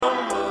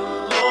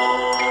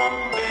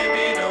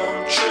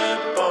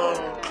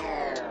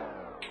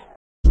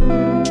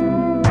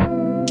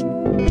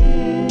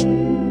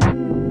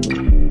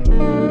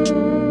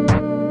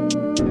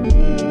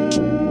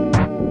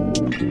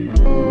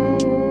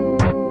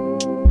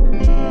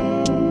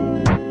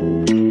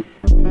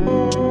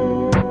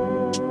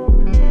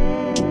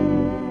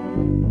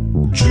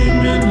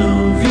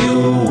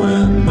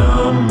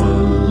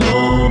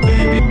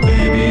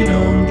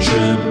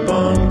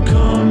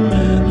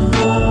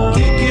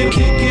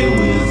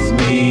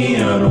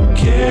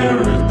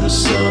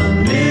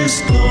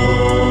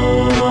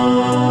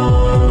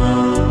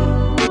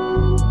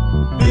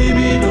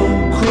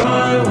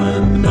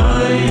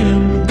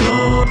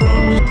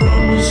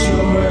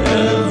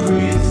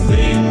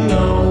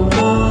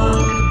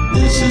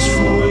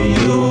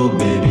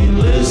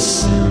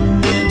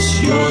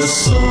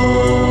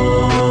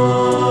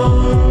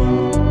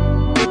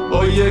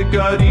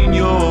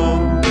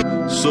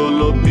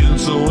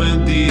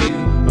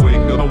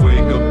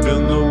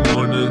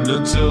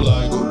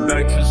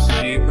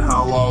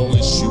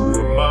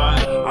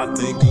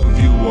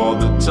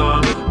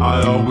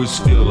always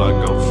feel like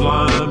I'm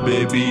flying.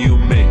 Baby, you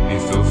make me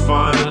feel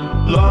fine.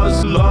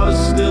 Lost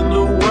in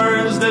the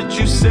words that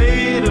you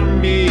say to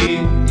me.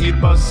 Y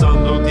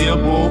pasando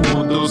tiempo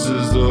juntos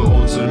is the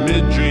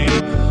ultimate dream.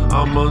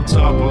 I'm on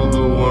top of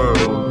the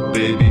world,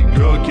 baby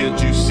girl,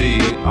 can't you see?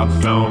 I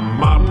found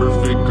my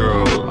perfect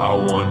girl, I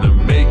wanna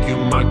make you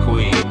my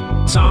queen.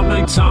 Time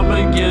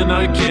again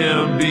I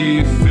can't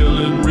be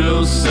feeling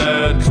real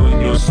sad.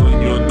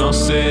 Sueño no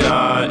se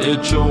ha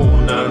hecho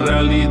una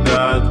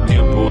realidad.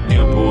 Tiempo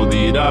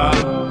dirá,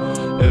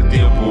 el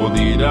tiempo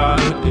dirá.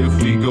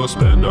 If we go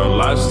spend our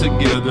lives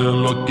together,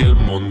 lo que el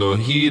mundo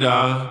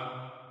gira.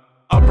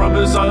 I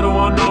promise I don't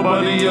want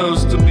nobody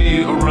else to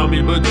be around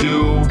me but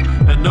you.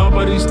 And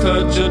nobody's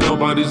touch and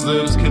nobody's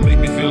lips can make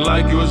me feel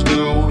like yours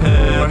do.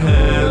 Our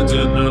hands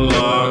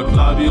interlocked,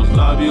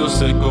 labios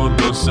se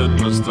conocen.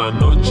 Nuestra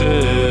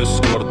noche es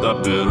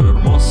corta pero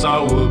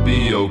hermosa, we'll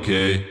be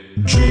okay.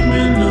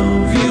 Dreaming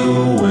of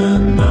you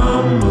when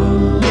I'm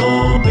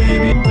alone.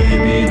 Baby,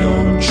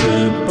 don't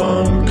trip,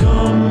 I'm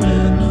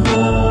coming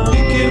home.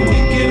 Wicked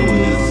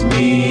with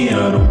me,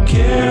 I don't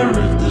care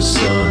if the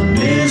sun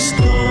is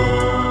gone.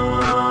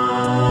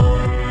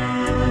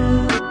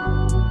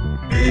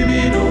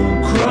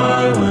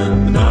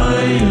 When I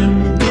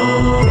am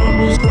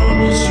gone,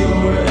 promise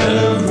you're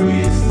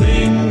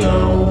everything I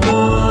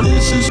want.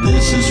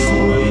 This is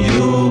for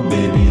you,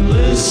 baby,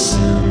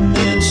 listen,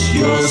 it's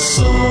your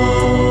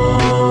song.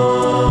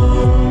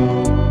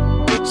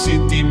 Si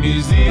ti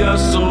mis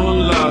días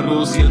son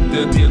largos,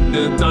 siente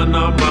tan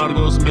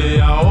amargos. Me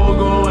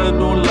ahogo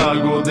en un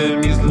lago de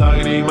mis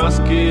lágrimas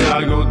que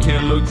hago.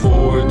 Can't look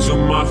forward to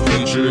my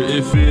future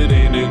if it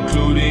ain't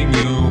including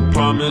you.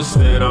 Promise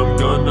that I'm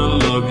gonna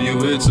love you,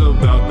 it's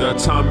about that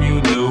time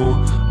you knew.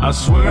 I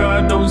swear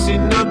I don't see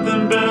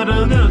nothing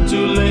better than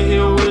to lay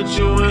here with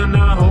you. And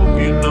I hope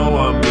you know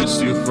I miss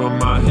you. From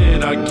my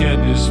head I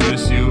can't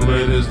dismiss you.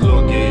 Eres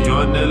lo que yo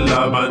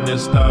anhelaba en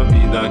esta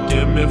vida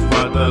que me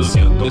falta.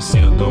 Siento,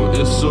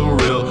 it's so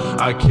real,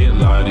 I can't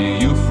lie to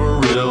you for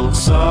real.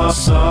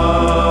 Sabes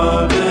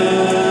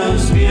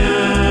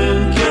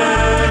bien que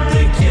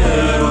te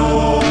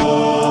quiero.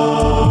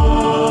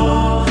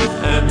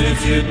 And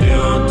if you're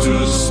down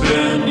to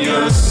spend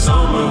your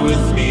summer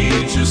with me,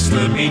 just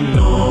let me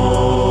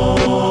know.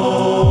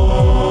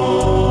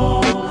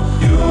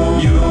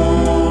 You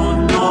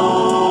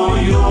know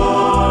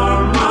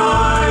you're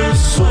my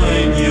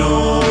sueño.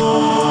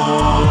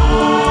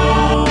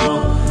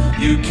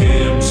 You can't